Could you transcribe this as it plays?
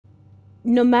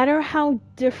No matter how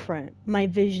different my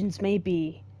visions may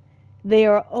be, they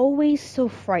are always so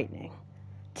frightening.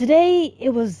 Today it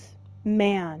was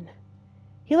man.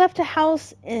 He left a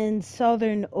house in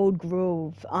southern Old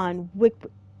Grove on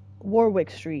Warwick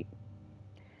Street,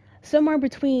 somewhere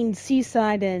between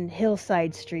Seaside and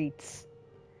Hillside Streets.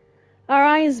 Our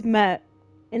eyes met,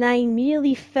 and I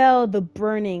immediately felt the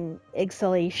burning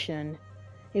exhalation,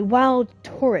 a wild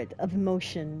torrent of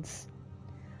emotions.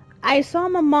 I saw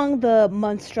him among the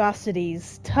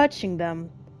monstrosities, touching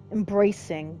them,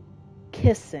 embracing,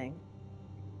 kissing.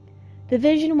 The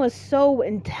vision was so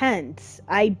intense,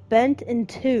 I bent in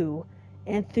two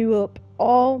and threw up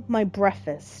all my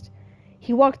breakfast.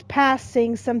 He walked past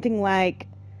saying something like,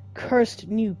 "Cursed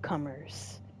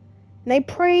newcomers," and I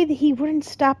prayed he wouldn't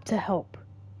stop to help.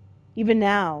 Even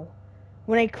now,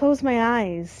 when I close my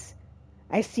eyes,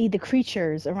 I see the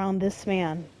creatures around this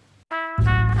man.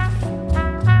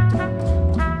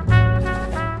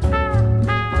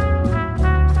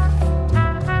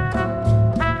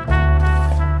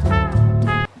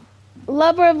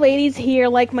 Lover of ladies here,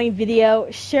 like my video,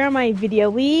 share my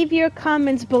video, leave your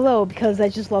comments below because I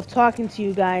just love talking to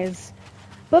you guys.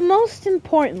 But most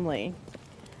importantly,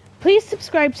 please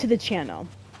subscribe to the channel.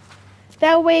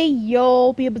 That way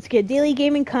you'll be able to get daily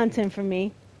gaming content from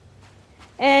me.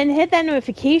 And hit that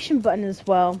notification button as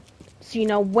well, so you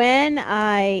know when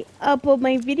I upload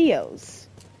my videos.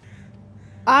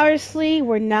 Obviously,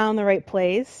 we're now in the right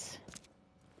place.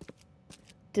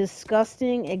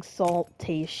 Disgusting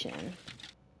Exaltation.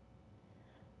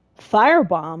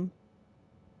 Firebomb.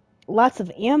 Lots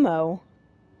of ammo.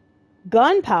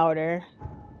 Gunpowder.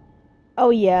 Oh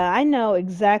yeah, I know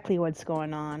exactly what's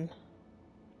going on.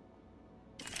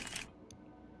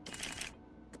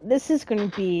 This is gonna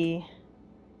be...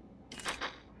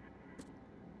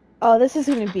 Oh, this is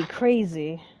gonna be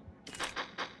crazy.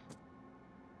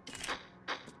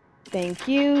 Thank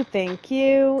you, thank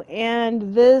you.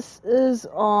 And this is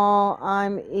all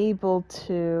I'm able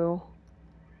to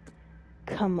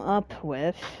come up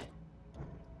with.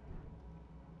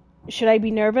 Should I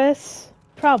be nervous?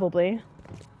 Probably.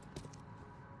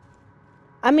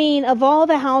 I mean, of all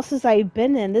the houses I've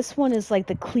been in, this one is like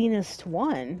the cleanest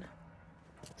one.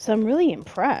 So I'm really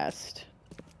impressed.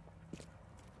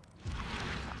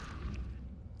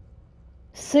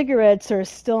 Cigarettes are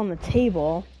still on the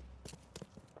table.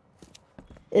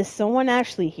 Is someone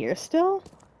actually here still?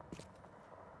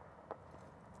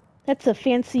 That's a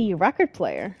fancy record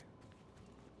player.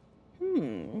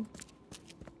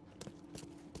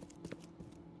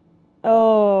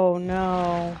 Oh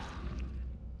no.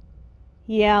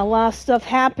 Yeah, a lot of stuff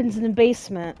happens in the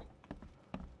basement.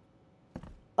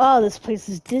 Oh, this place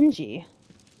is dingy.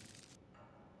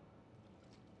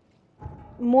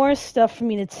 More stuff for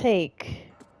me to take.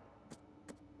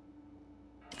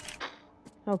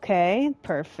 Okay,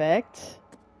 perfect.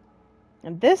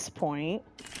 At this point...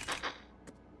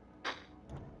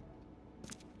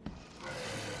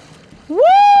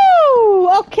 Woo!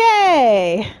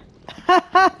 Okay! Ha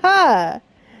ha ha!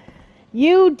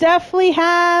 You definitely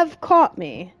have caught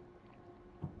me.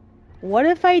 What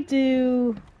if I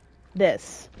do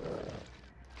this?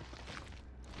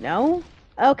 No?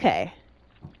 Okay.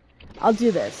 I'll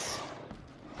do this.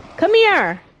 Come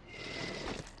here!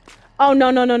 Oh,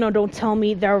 no, no, no, no, don't tell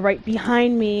me they're right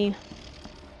behind me.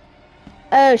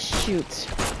 Oh, shoot.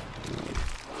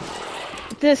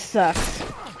 This sucks.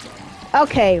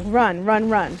 Okay, run, run,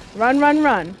 run. Run, run,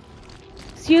 run.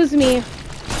 Excuse me.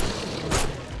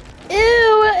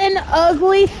 Ew, an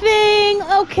ugly thing.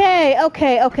 Okay,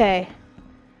 okay, okay.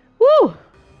 Woo!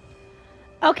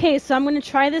 Okay, so I'm gonna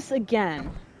try this again.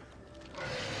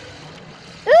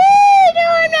 Ooh, no,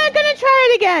 I'm not gonna try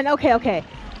it again. Okay, okay.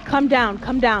 Come down,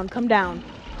 come down, come down.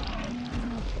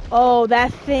 Oh,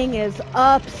 that thing is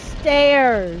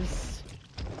upstairs.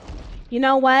 You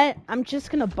know what? I'm just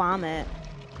gonna bomb it.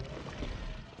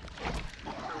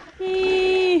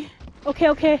 Okay,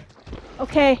 okay.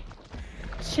 Okay.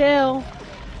 Chill.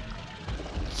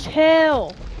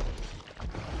 Chill.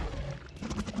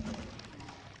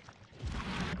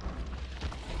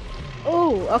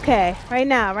 Ooh, okay. Right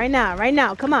now, right now, right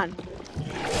now. Come on.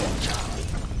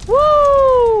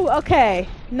 Woo! Okay,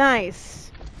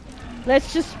 nice.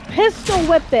 Let's just pistol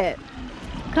whip it.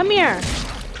 Come here.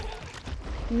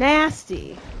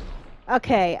 Nasty.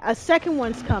 Okay, a second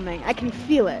one's coming. I can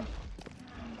feel it.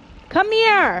 Come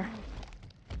here.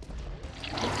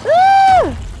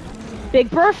 Ooh! Big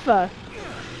Bertha.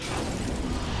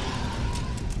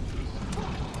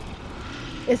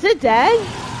 Is it dead?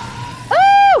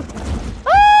 Oh!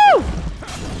 Oh!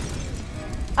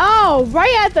 Oh,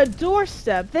 right at the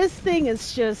doorstep. This thing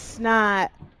is just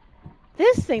not...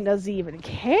 This thing doesn't even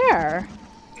care.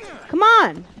 Come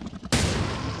on.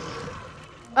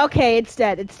 Okay, it's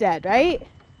dead. It's dead, right?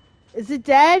 Is it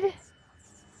dead?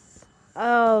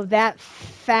 Oh, that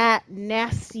fat,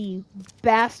 nasty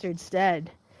bastard's dead.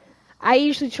 I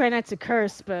usually try not to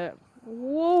curse, but...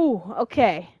 Whoa,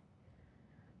 okay.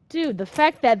 Dude, the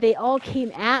fact that they all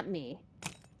came at me.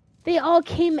 They all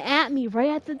came at me right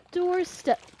at the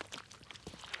doorstep.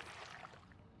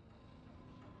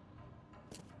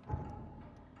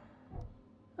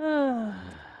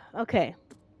 Okay.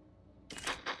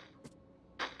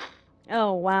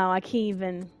 Oh, wow, I can't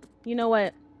even... You know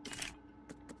what?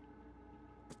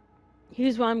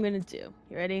 Here's what I'm gonna do.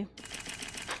 You ready?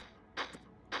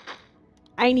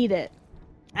 I need it.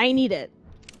 I need it.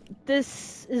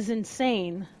 This is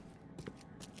insane.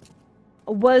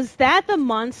 Was that the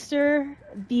monster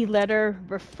the letter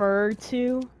referred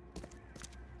to?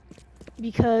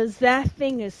 Because that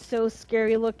thing is so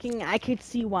scary looking, I could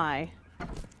see why.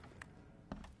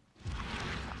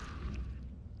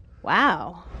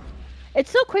 Wow.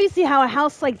 It's so crazy how a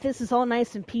house like this is all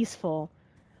nice and peaceful,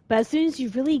 but as soon as you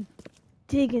really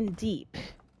dig in deep,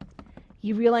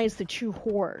 you realize the true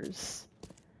horrors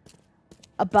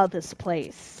about this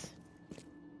place.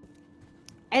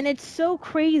 And it's so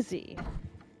crazy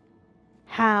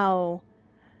how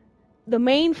the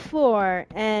main floor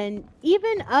and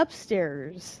even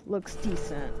upstairs looks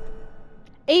decent.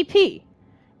 AP,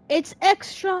 it's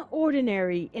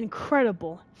extraordinary,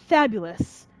 incredible,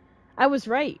 fabulous. I was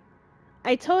right.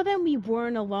 I told them we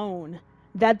weren't alone,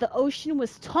 that the ocean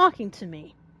was talking to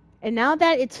me. And now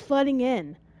that it's flooding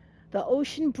in, the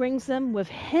ocean brings them with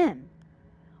him.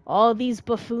 All these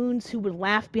buffoons who would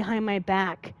laugh behind my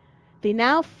back, they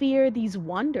now fear these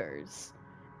wonders.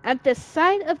 At the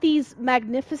sight of these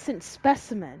magnificent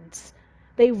specimens,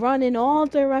 they run in all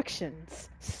directions,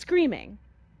 screaming.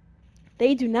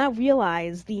 They do not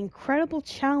realize the incredible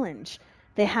challenge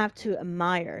they have to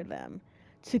admire them,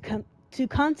 to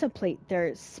contemplate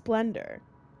their splendor.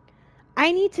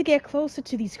 I need to get closer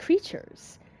to these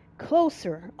creatures.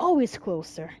 Closer, always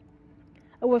closer.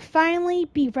 I will finally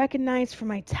be recognized for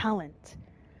my talent.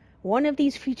 One of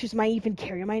these creatures might even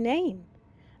carry my name.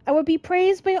 I will be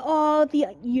praised by all the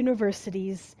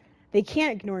universities. They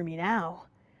can't ignore me now.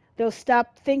 They'll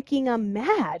stop thinking I'm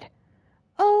mad.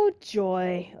 Oh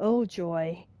joy, oh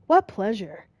joy. What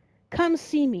pleasure. Come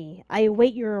see me. I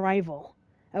await your arrival.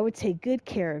 I will take good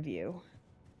care of you.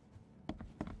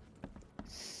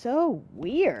 So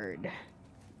weird.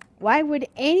 Why would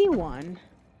anyone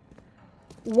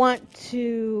want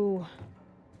to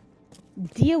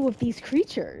deal with these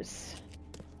creatures?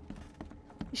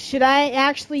 Should I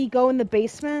actually go in the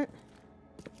basement?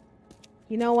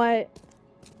 You know what?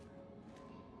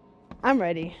 I'm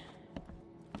ready.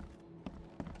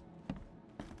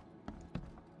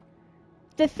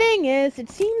 The thing is, it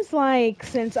seems like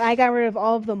since I got rid of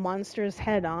all of the monsters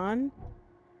head on,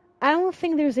 I don't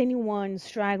think there's anyone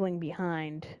straggling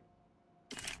behind.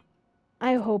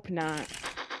 I hope not.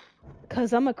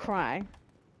 'Cause I'm gonna cry.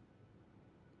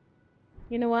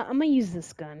 You know what? I'm gonna use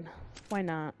this gun. Why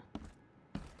not?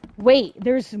 Wait,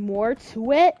 there's more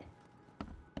to it?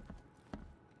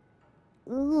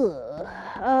 Ugh.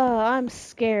 Oh, I'm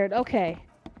scared. Okay.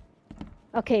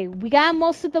 Okay, we got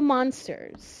most of the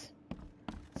monsters.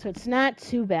 So it's not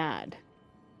too bad.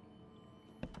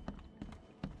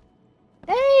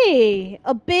 Hey!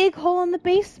 A big hole in the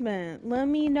basement. Let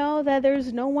me know that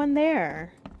there's no one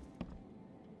there.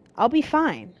 I'll be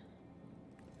fine.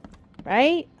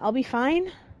 Right? I'll be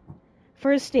fine.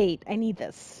 First aid. I need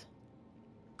this.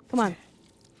 Come on.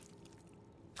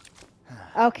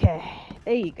 Okay.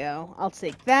 There you go. I'll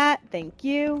take that. Thank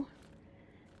you.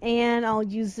 And I'll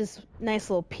use this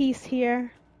nice little piece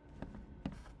here.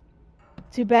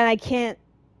 Too bad I can't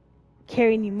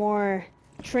carry any more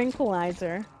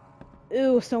tranquilizer.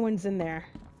 Ooh, someone's in there.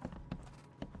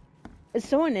 Is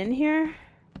someone in here?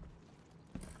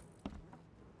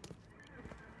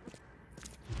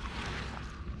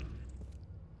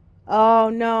 Oh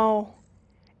no.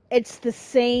 It's the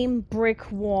same brick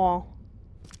wall.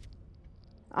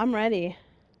 I'm ready.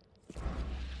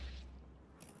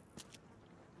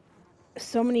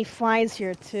 So many flies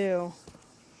here too.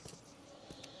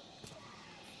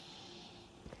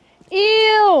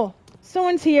 Ew!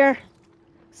 Someone's here.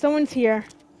 Someone's here.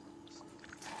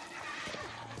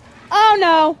 Oh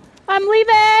no! I'm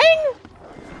leaving!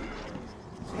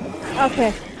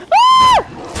 Okay. Ah!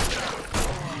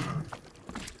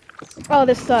 Oh,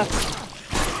 this sucks.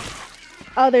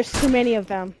 Oh, there's too many of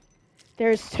them.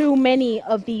 There's too many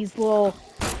of these little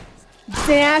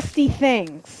nasty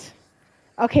things.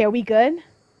 Okay, are we good?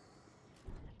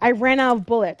 I ran out of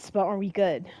bullets, but are we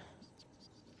good?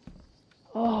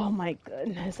 Oh my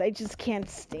goodness, I just can't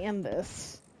stand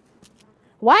this.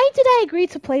 Why did I agree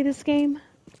to play this game?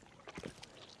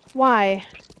 Why?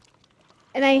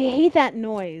 And I hate that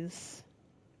noise.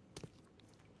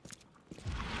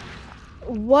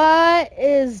 What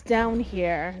is down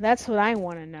here? That's what I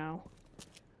want to know.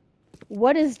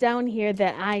 What is down here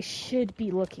that I should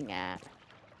be looking at?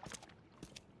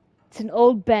 It's an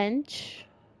old bench.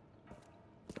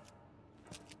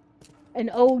 An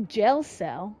old jail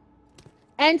cell.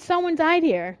 And someone died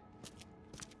here.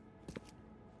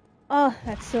 Oh,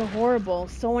 that's so horrible.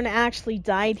 Someone actually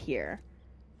died here.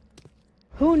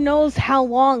 Who knows how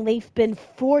long they've been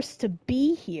forced to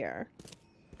be here?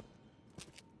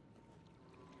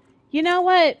 You know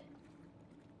what?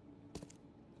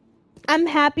 I'm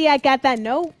happy I got that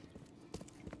note.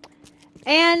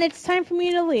 And it's time for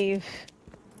me to leave.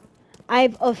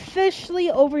 I've officially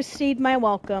overstayed my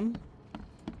welcome.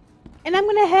 And I'm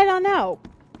gonna head on out.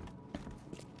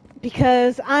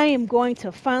 Because I am going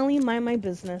to finally mind my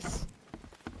business.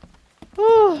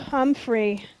 Oh, I'm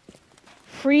free.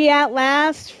 Free at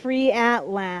last, free at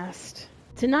last.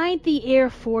 Tonight the air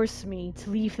forced me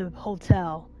to leave the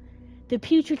hotel. The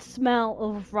putrid smell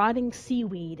of rotting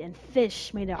seaweed and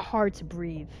fish made it hard to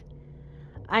breathe.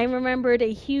 I remembered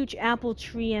a huge apple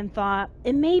tree and thought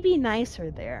it may be nicer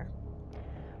there.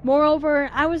 Moreover,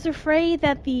 I was afraid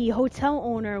that the hotel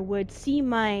owner would see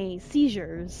my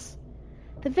seizures.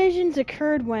 The visions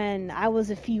occurred when I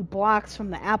was a few blocks from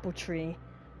the apple tree,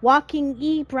 walking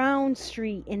E. Brown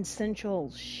Street in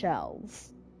Central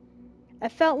Shells. I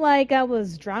felt like I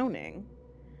was drowning.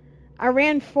 I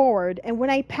ran forward, and when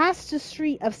I passed the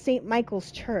street of St.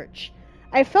 Michael's Church,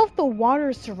 I felt the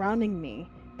water surrounding me,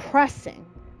 pressing,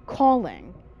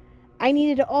 calling. I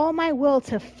needed all my will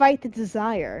to fight the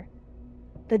desire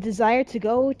to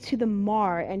go to the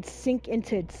Mar and sink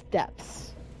into its depths.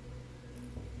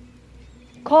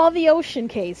 Call the ocean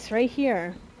case right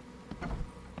here.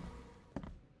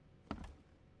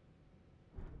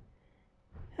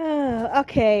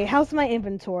 Okay, how's my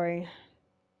inventory?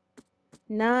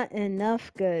 Not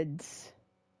enough goods.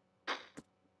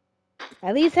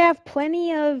 At least I have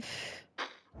plenty of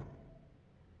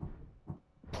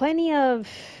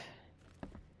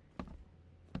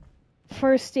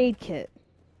first aid kit.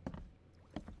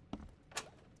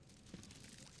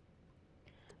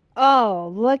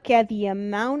 Oh, look at the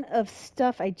amount of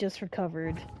stuff I just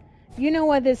recovered. You know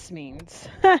what this means.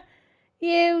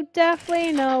 You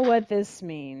definitely know what this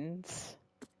means.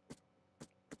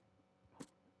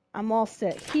 I'm all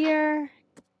set here.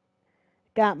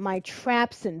 Got my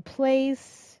traps in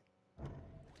place.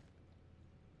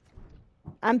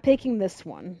 I'm picking this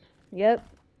one. Yep.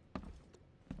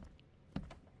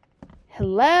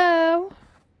 Hello?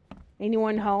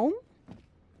 Anyone home?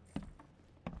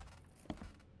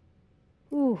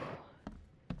 Ooh.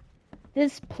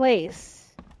 This place,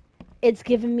 it's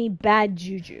giving me bad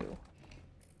juju.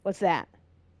 What's that?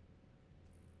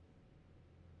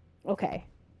 Okay.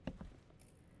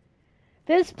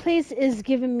 This place is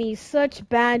giving me such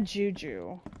bad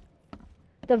juju.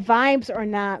 The vibes are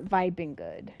not vibing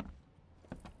good.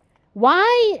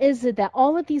 Why is it that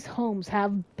all of these homes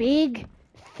have big,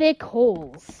 thick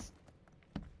holes?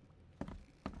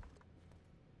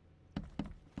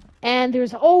 And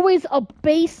there's always a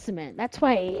basement. That's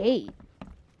why I hate.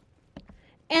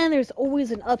 And there's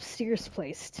always an upstairs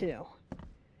place, too.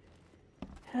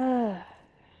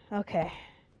 Okay.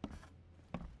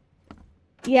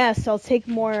 Yes, I'll take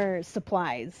more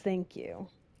supplies. Thank you.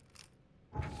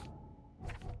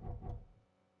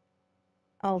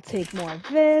 I'll take more of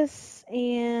this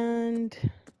and...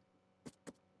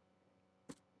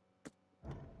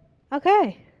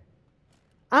 Okay.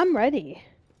 I'm ready.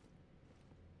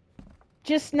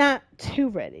 Just not too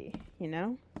ready, you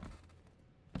know?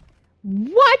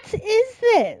 What is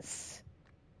this?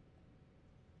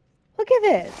 Look at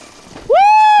this.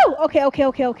 Woo!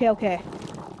 Okay.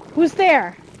 Who's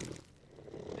there?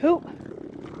 Who?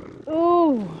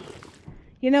 Ooh.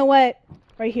 You know what?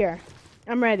 Right here.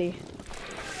 I'm ready.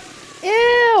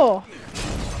 Ew!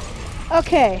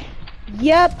 Okay.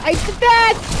 Yep, I did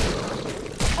that!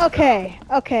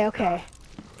 Okay.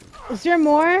 Is there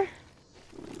more?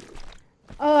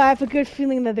 Oh, I have a good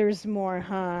feeling that there's more,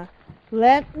 huh?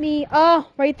 Let me... Oh,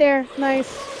 right there.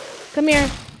 Nice. Come here.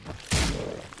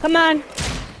 Come on.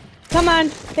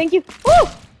 Thank you. Woo!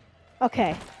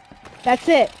 Okay. That's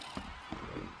it.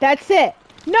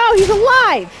 No, he's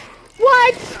alive!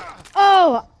 What?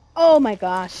 Oh my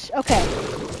gosh. Okay.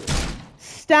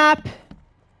 Stop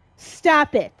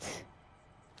it.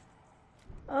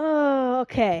 Oh,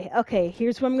 okay.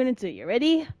 Here's what I'm gonna do. You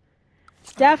ready?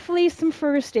 Definitely some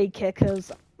first aid kit,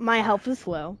 because my health is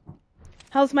low.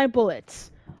 How's my bullets?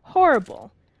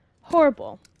 Horrible.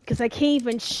 Horrible. Because I can't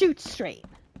even shoot straight.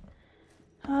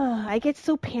 I get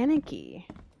so panicky.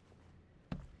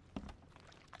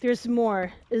 There's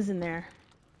more, isn't there?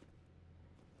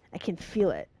 I can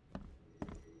feel it.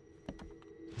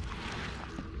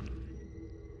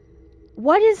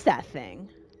 What is that thing?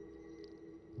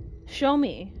 Show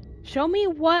me. Show me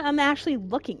what I'm actually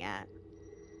looking at.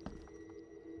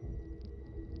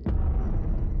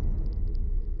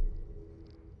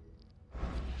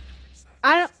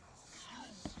 I don't...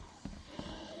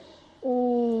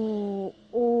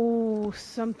 Oh,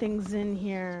 something's in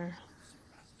here.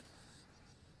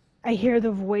 I hear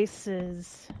the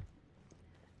voices.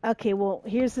 Okay, well,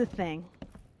 here's the thing.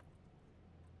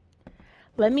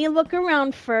 Let me look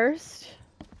around first.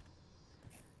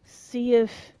 See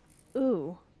if...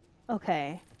 Ooh,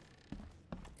 okay.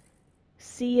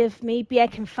 See if maybe I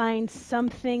can find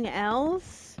something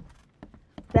else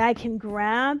that I can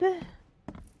grab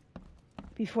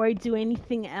before I do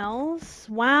anything else.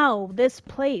 Wow, this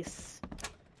place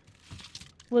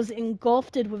was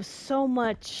engulfed with so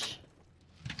much.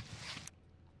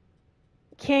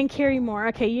 Can't carry more.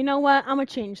 Okay, you know what? I'm gonna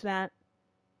change that.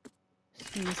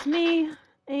 Excuse me.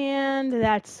 And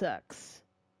that sucks.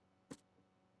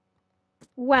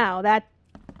 Wow, that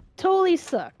totally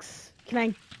sucks. Can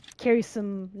I carry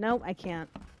some? Nope, I can't.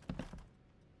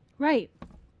 Right.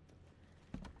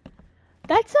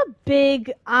 That's a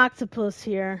big octopus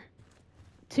here.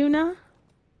 Tuna?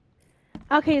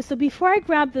 Okay, so before I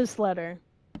grab this letter,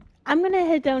 I'm gonna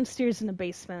head downstairs in the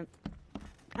basement.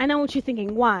 I know what you're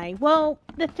thinking. Why? Well,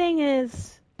 the thing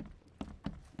is,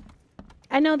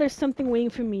 I know there's something waiting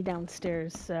for me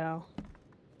downstairs, so...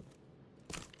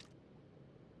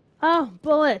 Oh,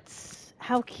 bullets.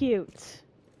 How cute.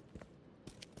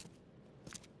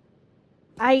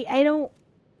 I don't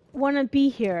want to be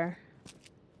here,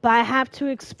 but I have to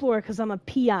explore because I'm a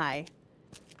PI.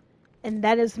 And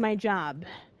that is my job.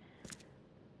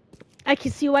 I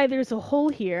can see why there's a hole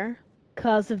here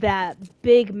because of that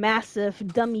big,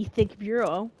 massive, dummy thick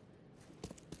bureau.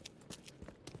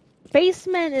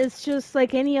 Basement is just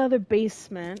like any other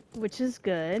basement, which is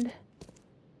good.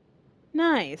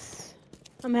 Nice.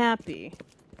 I'm happy.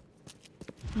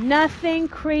 Nothing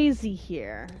crazy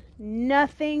here.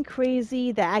 Nothing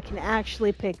crazy that I can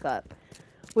actually pick up.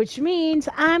 Which means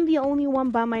I'm the only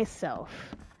one by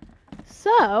myself.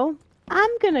 So,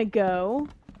 I'm gonna go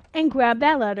and grab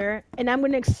that letter, and I'm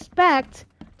gonna expect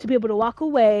to be able to walk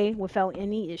away without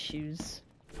any issues.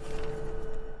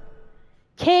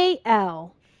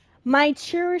 KL, my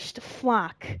cherished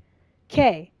flock.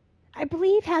 K, I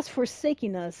believe has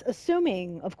forsaken us,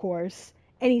 assuming, of course,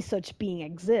 any such being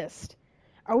exists.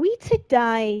 Are we to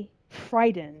die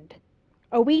frightened?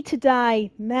 Are we to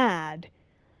die mad?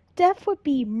 Death would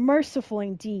be merciful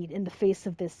indeed in the face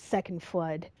of this second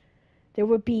flood. There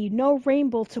would be no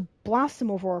rainbow to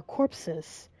blossom over our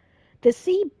corpses. The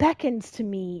sea beckons to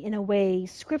me in a way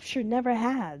Scripture never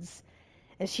has,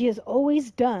 as she has always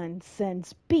done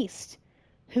since beast,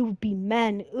 who would be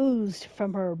men, oozed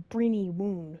from her briny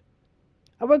wound.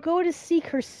 I will go to seek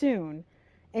her soon,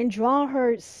 and draw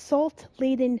her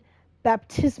salt-laden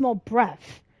baptismal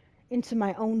breath into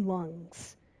my own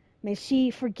lungs. May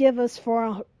she forgive us for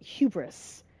our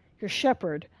hubris. Your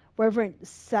shepherd, Reverend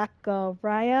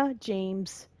Zachariah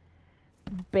James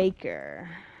Baker.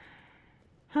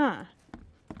 Huh.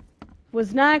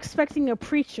 Was not expecting a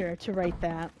preacher to write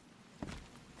that.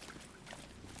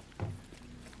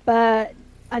 But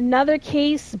another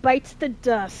case bites the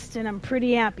dust, and I'm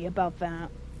pretty happy about that.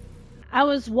 I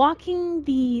was walking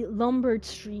the Lombard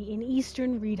Street in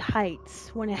Eastern Reed Heights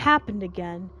when it happened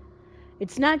again.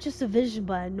 It's not just a vision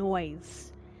but a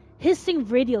noise. Hissing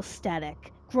radio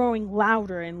static, growing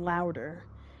louder and louder.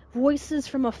 Voices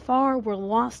from afar were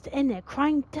lost in it,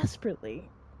 crying desperately.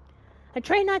 I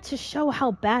tried not to show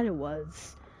how bad it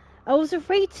was. I was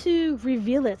afraid to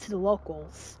reveal it to the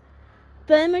locals.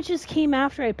 The images came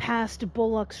after I passed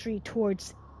Bullock Street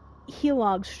towards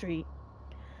Helog Street.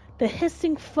 The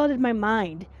hissing flooded my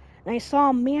mind, and I saw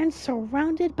a man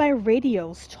surrounded by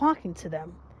radios talking to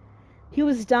them. He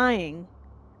was dying.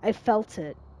 I felt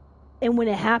it. And when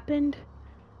it happened,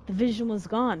 the vision was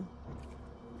gone.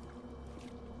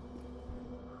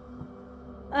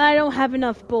 I don't have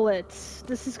enough bullets.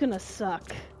 This is gonna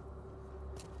suck.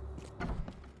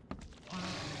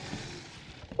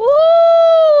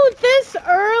 Ooh, this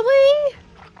early?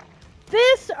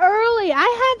 This early?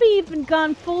 I haven't even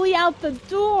gone fully out the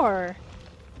door.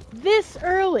 This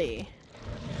early.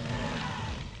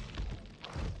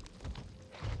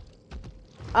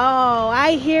 Oh,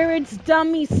 I hear its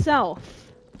dummy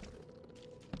self.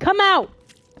 Come out.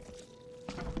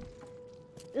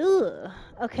 Ugh.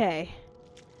 Okay.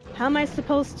 How am I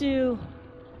supposed to...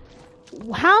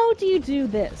 How do you do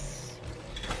this?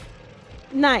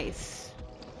 Nice.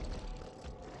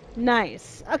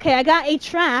 Nice. Okay, I got a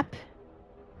trap.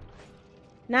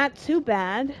 Not too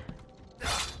bad.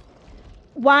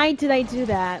 Why did I do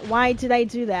that? Why did I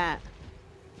do that?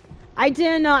 I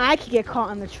didn't know I could get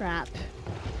caught in the trap.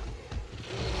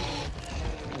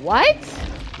 What?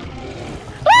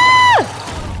 Ah!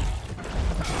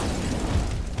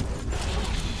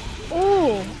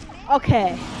 Ooh.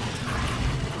 Okay.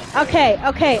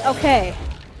 Okay.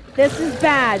 This is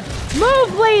bad.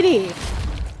 Move, lady!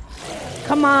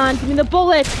 Come on, give me the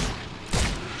bullets.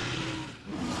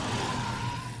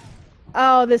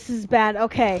 Oh, this is bad.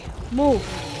 Okay, move.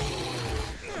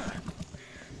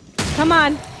 Come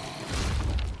on.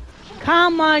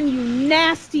 Come on, you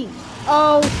nasty.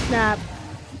 Oh, snap.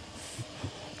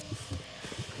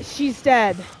 She's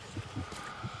dead.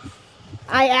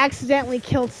 I accidentally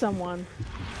killed someone.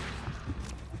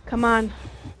 Come on.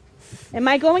 Am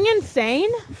I going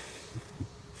insane?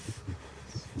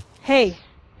 Hey,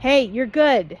 you're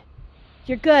good.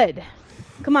 You're good.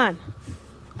 Come on.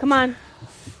 Come on.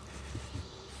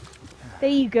 There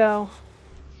you go.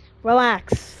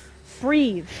 Relax.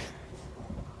 Breathe.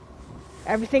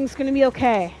 Everything's gonna be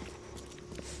okay.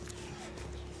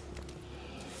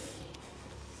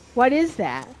 What is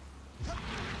that?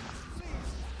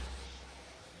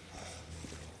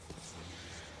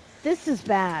 This is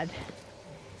bad.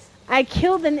 I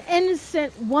killed an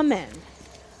innocent woman,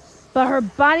 but her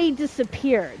body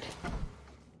disappeared.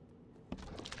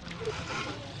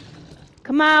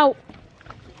 Come out.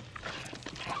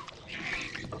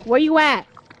 Where you at?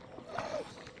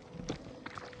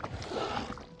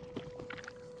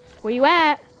 Where you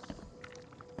at?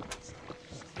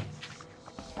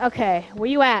 Okay, where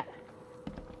you at?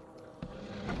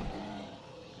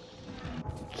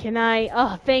 Can I...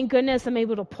 Oh, thank goodness I'm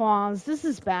able to pause. This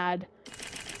is bad.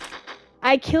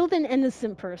 I killed an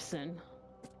innocent person.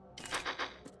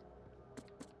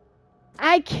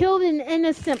 I killed an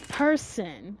innocent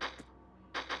person.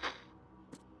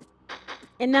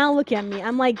 And now look at me.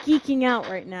 I'm like geeking out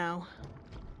right now.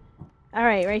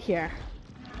 Alright, right here.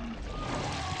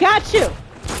 Got you!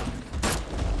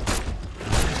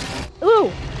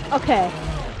 Ooh! Okay.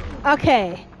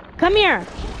 Okay. Come here.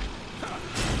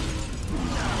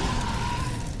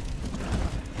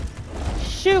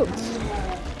 Shoot!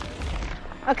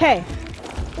 Okay.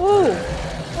 Ooh!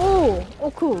 Ooh!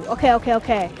 Oh, cool.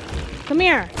 Okay. Come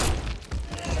here.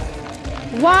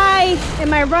 Why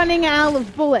am I running out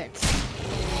of bullets?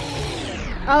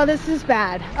 Oh, this is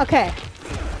bad. Okay.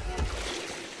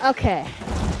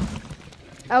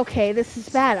 Okay, this is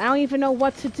bad. I don't even know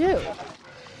what to do.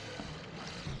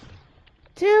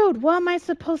 Dude, what am I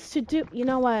supposed to do? You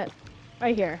know what?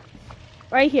 Right here.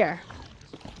 Right here.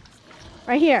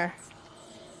 Right here.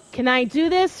 Can I do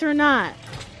this or not?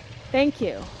 Thank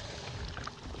you.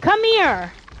 Come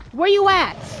here. Where you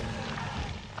at?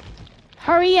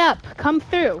 Hurry up. Come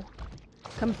through.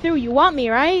 Come through. You want me,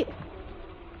 right?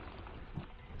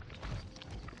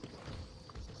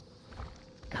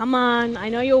 Come on. I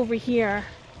know you're over here.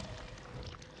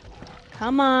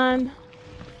 Come on.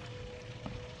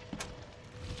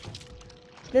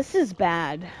 This is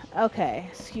bad. Okay.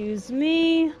 Excuse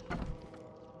me.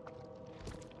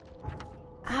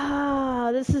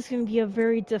 Ah, this is going to be a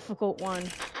very difficult one.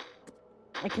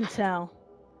 I can tell.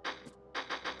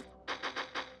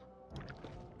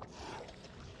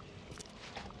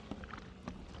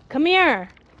 Come here.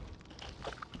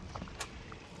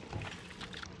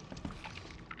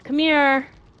 Come here.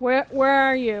 Where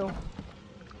are you?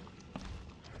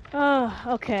 Oh,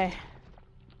 okay.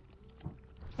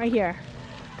 Right here.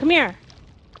 Come here.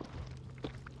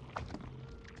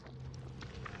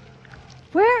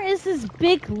 Where is this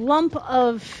big lump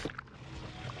of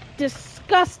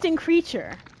disgusting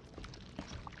creature?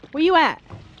 Where you at?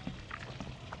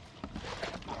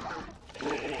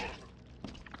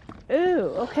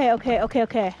 Ooh,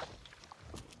 okay.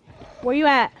 Where you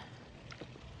at?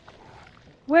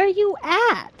 Where are you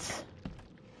at?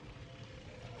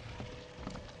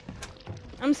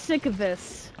 I'm sick of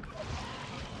this.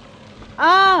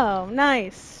 Oh,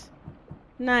 nice.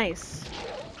 Nice.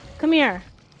 Come here.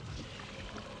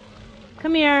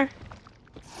 Come here.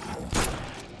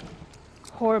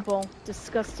 Horrible,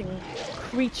 disgusting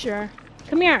creature.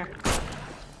 Come here.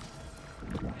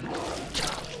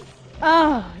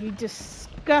 Oh, you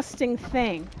disgusting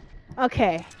thing.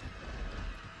 Okay.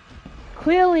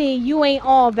 Clearly, you ain't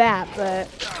all that, but...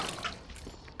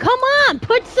 Come on!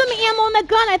 Put some ammo in the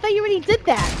gun! I thought you already did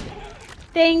that!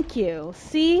 Thank you.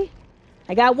 See?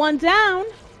 I got one down.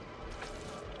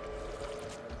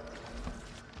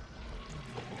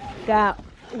 Got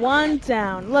one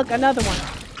down. Look, another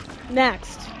one.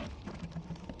 Next.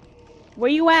 Where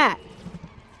you at?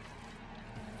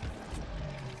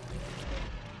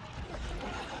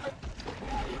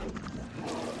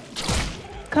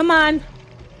 Come on.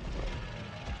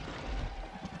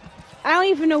 I don't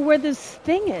even know where this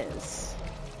thing is.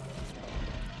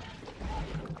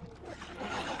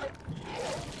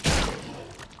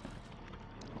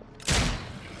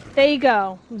 There you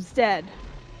go. He's dead.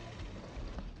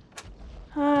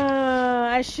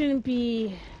 I shouldn't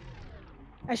be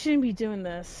doing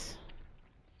this.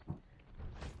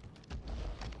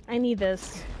 I need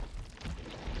this.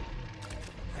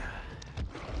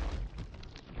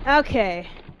 Okay.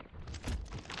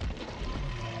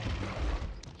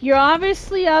 You're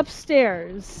obviously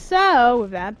upstairs. So,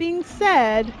 with that being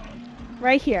said,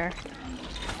 right here.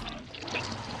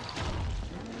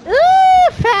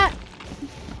 Ooh, fat!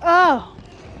 Oh.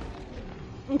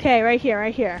 Okay, right here,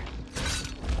 right here.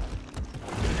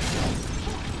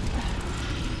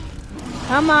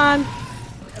 Come on.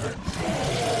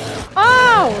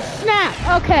 Oh,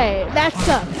 snap! Okay, that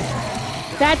sucks.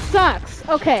 That sucks.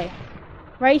 Okay.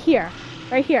 Right here.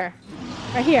 Right here.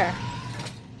 Right here.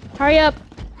 Hurry up.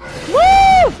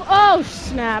 Woo! Oh,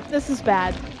 snap. This is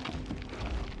bad.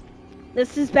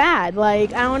 This is bad.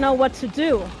 Like, I don't know what to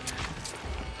do.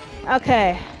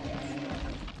 Okay.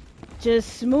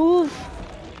 Just move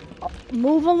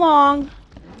along.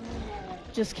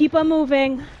 Just keep on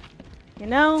moving. You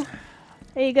know?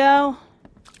 There you go.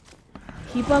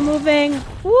 Keep on moving.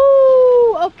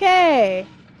 Woo! Okay.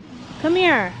 Come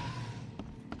here.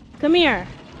 Come here.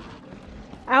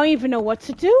 I don't even know what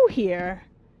to do here.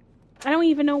 I don't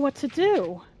even know what to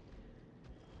do.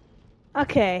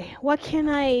 Okay, what can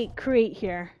I create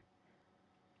here?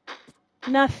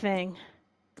 Nothing.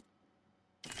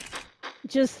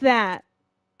 Just that.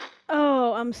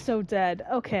 Oh, I'm so dead.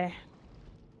 Okay.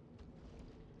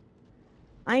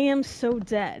 I am so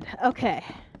dead. Okay.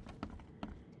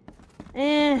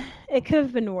 It could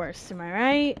have been worse, am I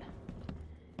right?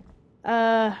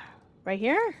 Right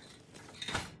here?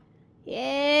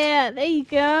 Yeah, there you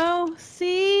go.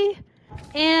 See?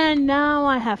 And now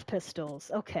I have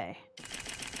pistols. Okay.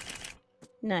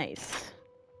 Nice.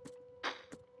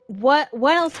 What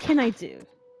else can I do?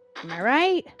 Am I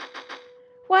right?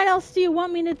 What else do you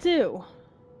want me to do?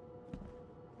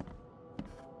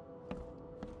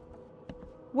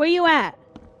 Where you at?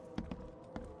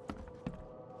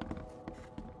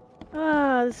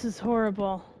 Oh, this is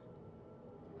horrible.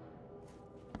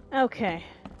 Okay.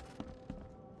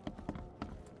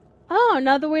 Oh,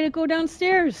 another way to go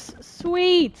downstairs.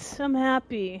 Sweet. I'm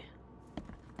happy.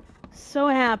 So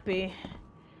happy.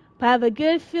 But I have a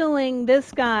good feeling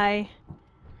this guy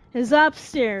is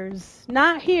upstairs.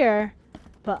 Not here,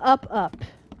 but up.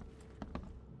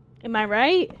 Am I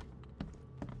right?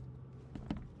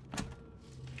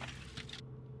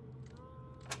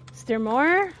 Is there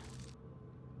more?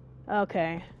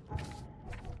 Okay.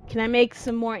 Can I make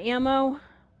some more ammo?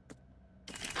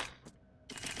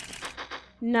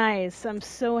 Nice. I'm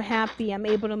so happy I'm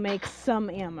able to make some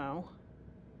ammo.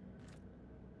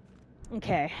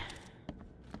 Okay.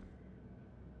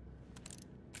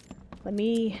 Let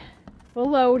me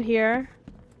reload here.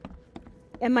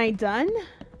 Am I done?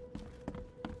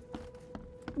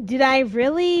 Did I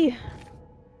really?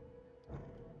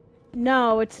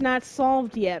 No, it's not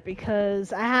solved yet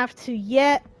because I have to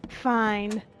yet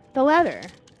find the letter.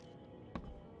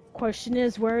 Question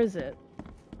is, where is it?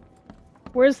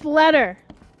 Where's the letter?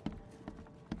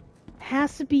 It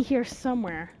has to be here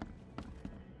somewhere.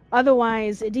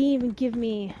 Otherwise, it didn't even give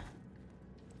me...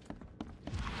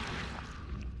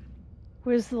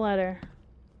 Where's the letter?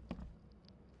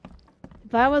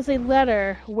 If I was a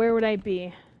letter, where would I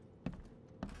be?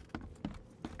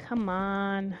 Come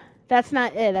on. That's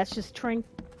not it. That's just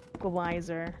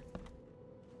tranquilizer.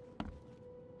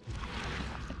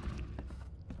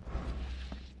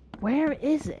 Where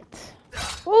is it?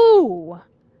 Ooh!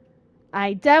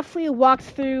 I definitely walked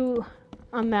through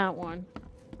on that one.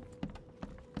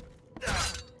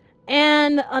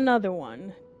 And another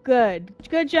one. Good.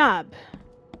 Good job.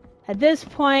 At this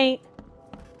point...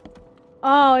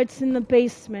 Oh, it's in the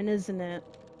basement, isn't it?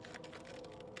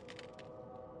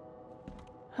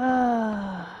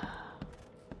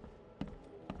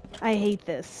 I hate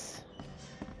this.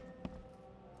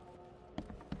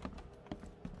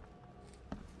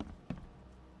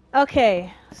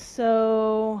 Okay,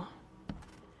 so...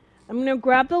 I'm gonna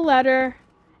grab the letter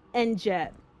and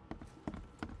jet.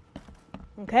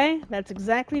 Okay? That's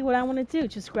exactly what I want to do.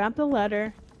 Just grab the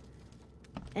letter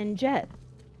and jet.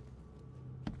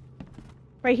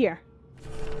 Right here.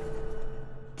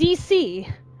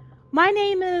 DC. My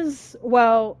name is,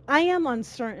 well, I am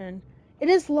uncertain. It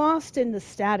is lost in the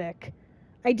static.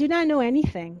 I do not know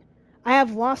anything. I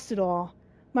have lost it all.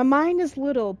 My mind is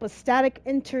little, but static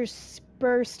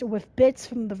interspersed with bits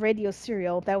from the radio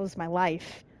serial that was my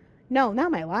life. No, not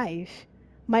my life.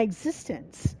 My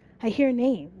existence. I hear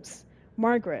names.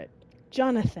 Margaret,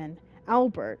 Jonathan,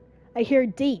 Albert. I hear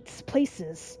dates,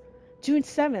 places. June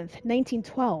 7th,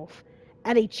 1912,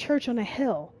 at a church on a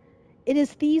hill. It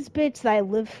is these bits that I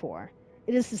live for.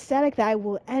 It is the static that I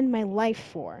will end my life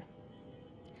for.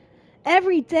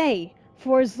 Every day,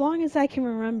 for as long as I can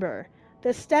remember,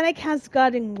 the static has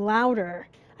gotten louder.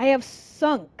 I have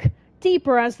sunk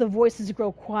deeper as the voices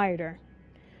grow quieter.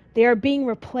 They are being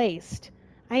replaced.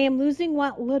 I am losing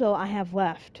what little I have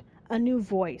left. A new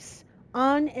voice,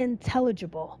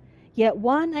 unintelligible, yet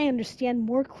one I understand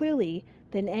more clearly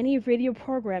than any radio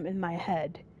program in my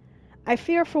head. I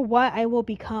fear for what I will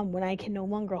become when I can no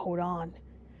longer hold on.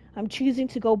 I'm choosing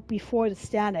to go before the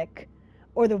static,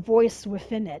 or the voice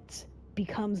within it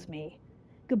becomes me.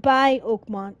 Goodbye,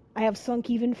 Oakmont. I have sunk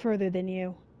even further than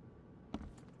you.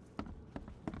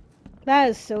 That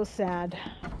is so sad.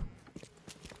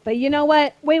 But you know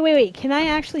what? Wait. Can I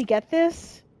actually get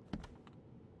this?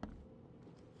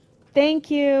 Thank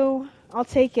you. I'll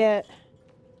take it.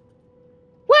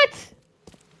 What?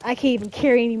 I can't even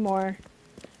carry anymore.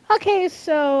 Okay,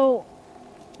 so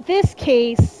this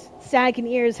case, Static and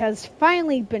Ears, has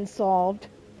finally been solved.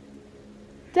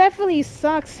 Definitely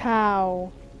sucks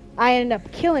how I ended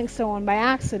up killing someone by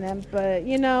accident, but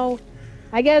you know,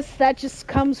 I guess that just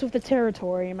comes with the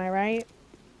territory, am I right?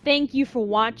 Thank you for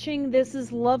watching. This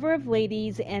is Lover of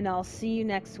Ladies, and I'll see you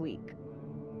next week.